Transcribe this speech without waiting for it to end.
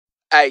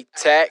Hey,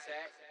 Tech,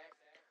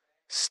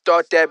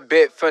 start that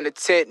bit from the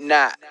tit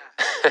knot.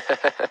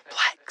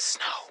 Black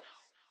snow.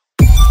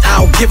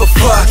 I don't give a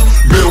fuck.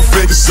 Middle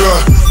fingers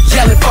up.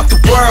 Yelling fuck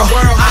the world,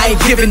 I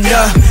ain't giving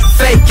up.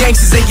 Fake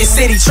gangsters in your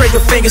city,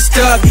 trigger finger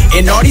stuck.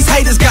 And all these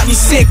haters got me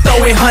sick,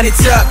 throwing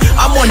hundreds up.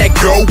 I'm on that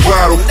Go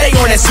bottle, they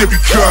on that sippy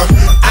cup.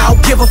 I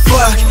don't give a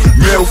fuck.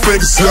 Middle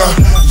fingers up.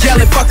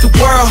 Yelling fuck the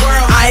world,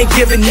 I ain't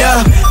giving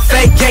up.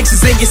 Fake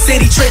gangsters in your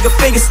city, trigger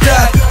finger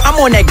stuck. I'm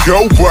on that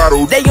Go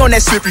bottle, they on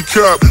that sippy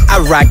cup.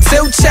 I rock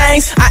 2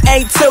 chains, I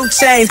ain't 2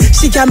 chains.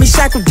 She got me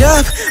shackled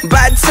up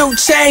by 2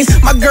 chains.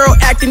 My girl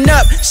acting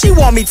up, she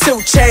want me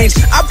to change.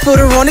 I put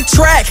her on the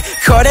track,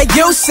 call that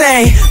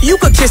Usain. You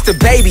could kiss the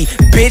baby,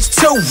 bitch,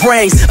 2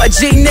 rings. A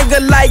G nigga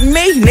like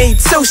me need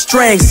 2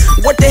 strings.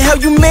 What the hell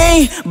you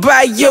mean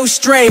by you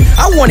stream?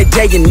 I want it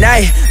day and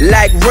night,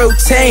 like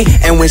routine.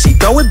 And when she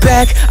throw it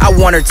back, I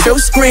want her to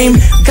scream.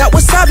 Got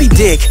wasabi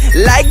dick,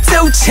 like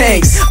 2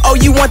 chains. Oh,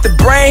 you want the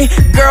brain?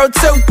 Girl,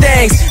 2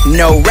 things.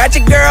 No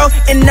ratchet girl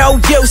and no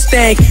you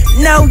stink.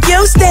 No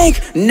you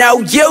stink,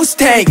 no you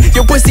stink.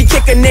 Your pussy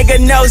kick a nigga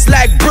nose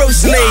like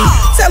Bruce Lee.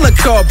 Tell her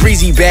call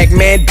Breezy back,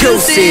 man,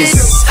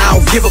 deuces. I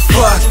don't give a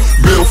fuck.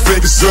 Middle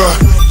fingers up.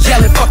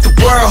 Yelling fuck the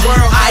world,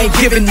 I ain't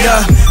giving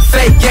up.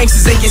 Fake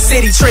gangsters in your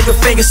city, trigger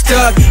finger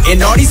stuck.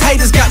 And all these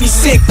haters got me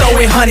sick,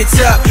 throwing hundreds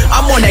up.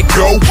 I'm on that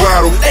Go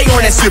bottle, they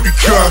on that sippy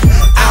cup.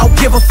 I don't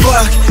give a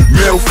fuck.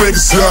 Middle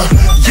fingers up.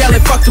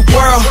 Yelling fuck the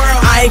world,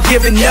 I ain't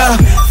giving up.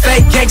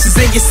 Fake gangsters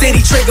in your city,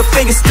 trigger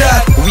finger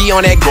stuck. We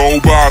on that Go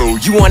bottle,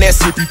 you on that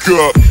sippy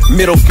cup.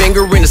 middle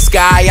finger in the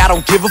sky, I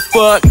don't give a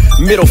fuck.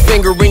 Middle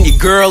finger in your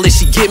girl if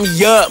she get me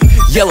up.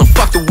 Yelling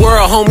fuck the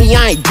world, homie,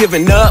 I ain't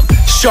giving up.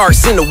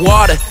 Sharks in the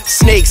water,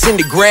 snakes in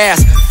the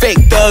grass. Fake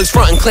thugs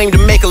frontin' claim to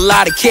make a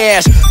lot of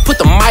cash. Put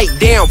the mic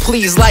down,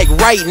 please, like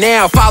right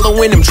now.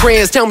 Following them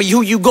trends, tell me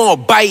who you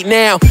gon' bite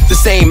now.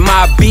 This ain't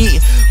my beat,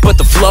 but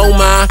the flow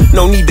mine.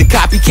 No need to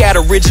copycat,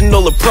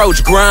 original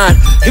approach, grind.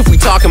 If we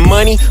talking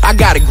money, I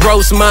got a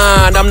gross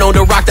mind. I'm known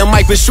to rock the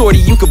mic, but shorty,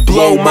 you could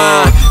blow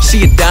mine.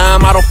 She a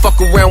dime, I don't fuck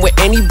around with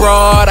any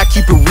broad. I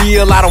keep it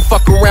real, I don't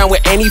fuck around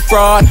with any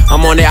fraud.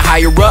 I'm on that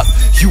higher up,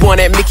 you on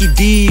that Mickey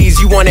D's.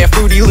 You on that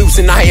Fruity Loops,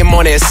 and I am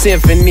on that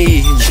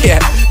Symphony. Yeah,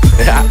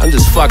 I'm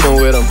just fucking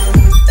with them.